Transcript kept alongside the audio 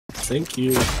Thank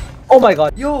you. Oh my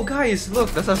god. Yo, guys, look,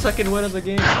 that's our second win of the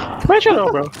game. Pressure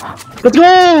though, bro. Let's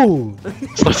go!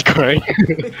 Let's crying.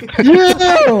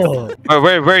 Yeah!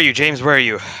 Where are you, James? Where are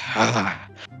you?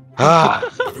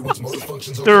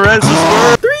 The rest is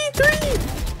work. 3-3!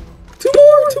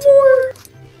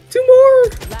 Two more!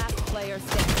 Last player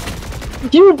standing.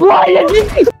 You blinded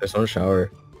me! There's no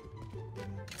shower.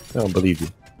 I don't believe you.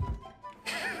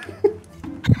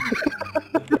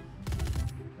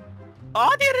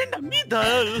 Oh, they're in the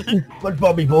middle! But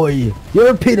Bobby boy,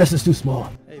 your penis is too small.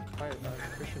 Hey,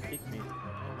 Christian peek me.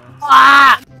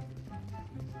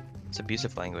 It's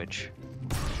abusive language.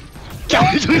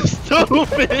 Guys, you're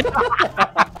stupid!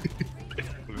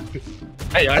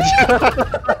 Hey,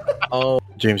 oh,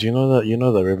 James, you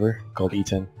know the river called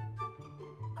E10?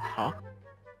 Huh?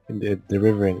 The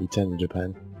river in E10 in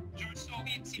Japan.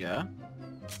 Yeah?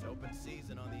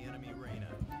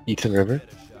 E10 River?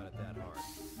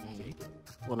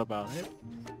 What about it?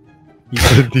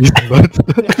 E10 these nuts.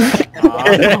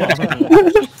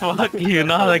 Fuck you,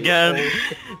 not again.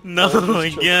 No,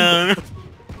 again.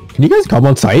 Can you guys come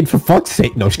on site for fuck's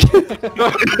sake? No, just kidding.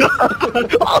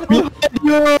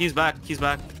 He's back, he's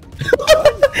back.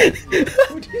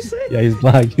 What'd you say? Yeah, he's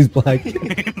black. He's black.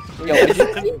 Yo, I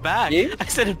said it back. Game? I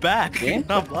said it back. Game?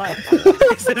 Not black.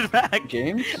 I said it back.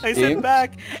 James? I said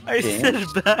back. I said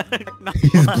it back. Not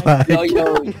He's black.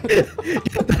 Yo.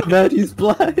 Man, he's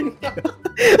black.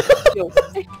 Yo.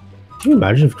 Can you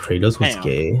imagine if Kratos was Damn.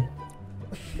 gay?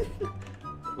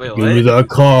 Wait, Give me what? that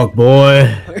cock, boy.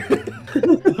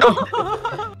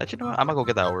 Actually, you know what? I'm gonna go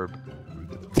get that orb.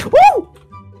 Woo!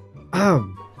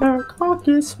 Our cock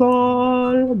is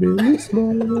small, really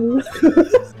small.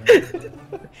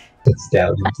 It's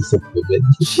down into supplement.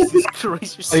 Jesus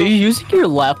Christ, you're so Are you using your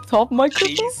laptop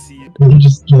microphone? crazy.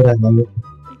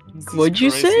 What'd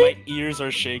you Christ, say? My ears are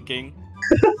shaking.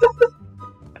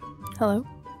 Hello?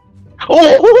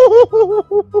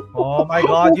 Oh my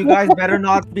god, you guys better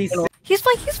not be sick. He's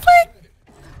playing, he's playing!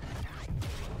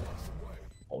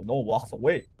 Oh no, walks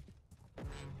away.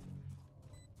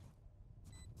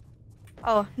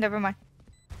 Oh, never mind.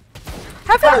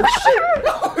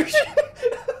 Oh shit!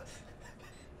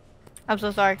 I'm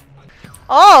so sorry.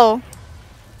 Oh!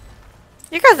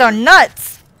 You guys are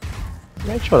nuts!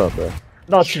 Man, shut up, bro.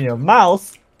 Not in your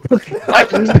mouth.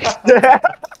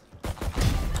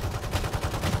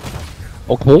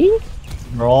 Okay.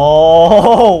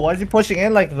 Bro, why is he pushing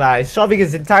in like that? He's shoving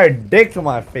his entire dick to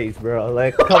my face, bro.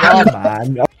 Like, come on,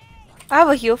 man. I have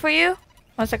a heal for you.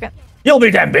 1 second. You'll be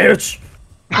that bitch!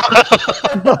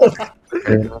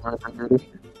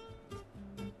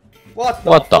 What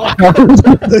the?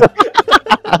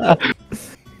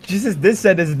 Jesus, this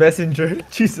said his messenger.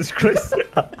 Jesus Christ.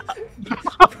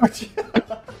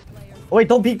 Wait,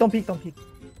 don't peek, don't peek, don't peek.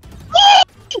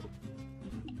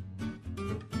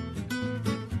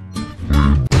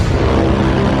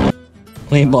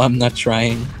 Claim I'm not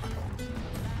trying.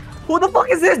 Who the fuck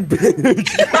is this bitch?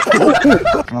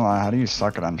 Come on, how do you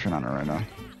suck at entering on it right now?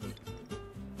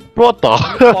 What the?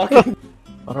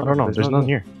 I don't know. There's none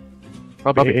here.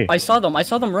 Probably A. I saw them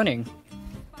running.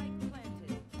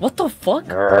 What the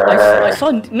fuck? I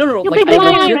saw no, like I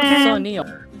legit saw Neo.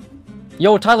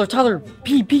 Yo, Tyler,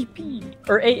 P.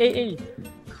 Or A.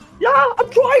 Yeah, I'm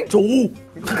trying to.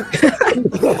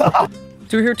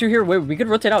 Two here. Wait, we could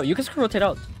rotate out. You guys can rotate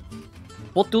out.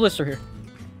 Both duelists are here.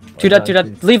 Two dead.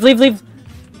 Leave.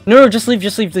 No, just leave.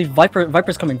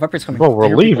 Viper's coming. Bro,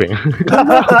 we're leaving.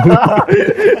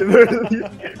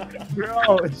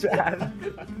 Bro, Chad.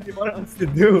 What else to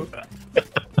do?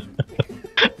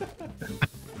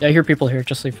 Yeah, I hear people here.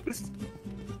 Just leave.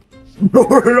 Bro,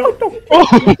 we're on the way.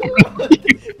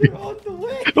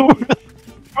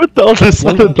 What the hell is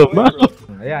that in the map?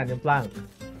 Ayan, yung plank.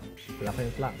 Wala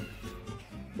kayong plank.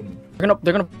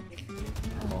 They're gonna.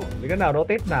 Liga na,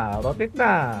 rotate na.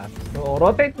 No,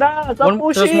 rotate na. Stop There's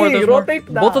more. pushing. Rotate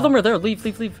na. Both of them are there. Leave.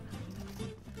 Wait,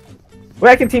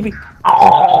 I can TP.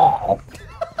 Oh!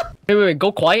 Wait.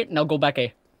 Go quiet. Now go back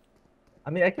A. I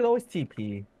mean, I can always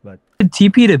TP, but.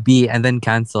 TP to B and then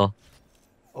cancel.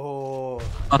 Oh.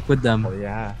 Fuck with them. Oh,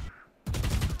 yeah.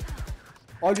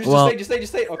 Oh, just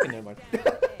stay. Okay, never mind.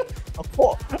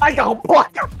 I got a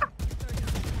block.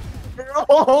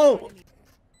 Bro!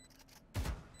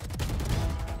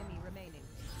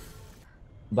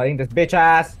 Biting this bitch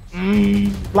ass.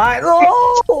 Fly.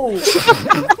 Oh!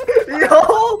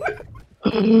 Yo!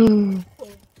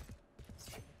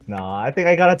 No, I think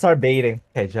I gotta start baiting.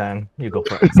 Okay, Jan, you go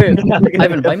first.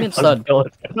 Ivan, buy me a stud.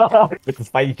 With the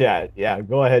spiky chat. Yeah,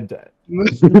 go ahead, Jan.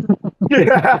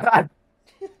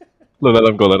 No, let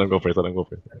him go first. Oh,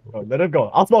 let him go.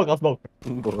 I'll smoke.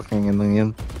 Booking lang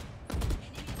yan.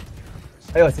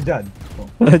 Ayo, si John.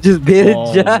 Just beat it,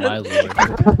 Oh John. my lord.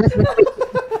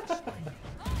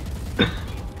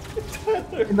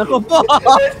 Nako po.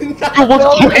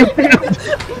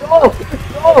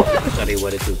 Shawty,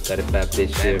 what it do? Got a fat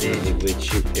bitch here, really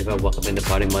with you. If I walk up in the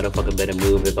party, motherfucker better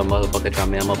move. If a motherfucker try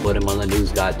me, I'ma put him on the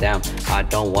news, goddamn. I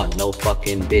don't want no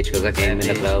fucking bitch, cause I came in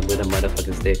the club with a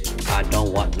motherfucking stick. I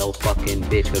don't want no fucking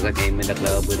bitch, cause I came in the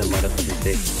club with a motherfucking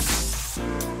stick.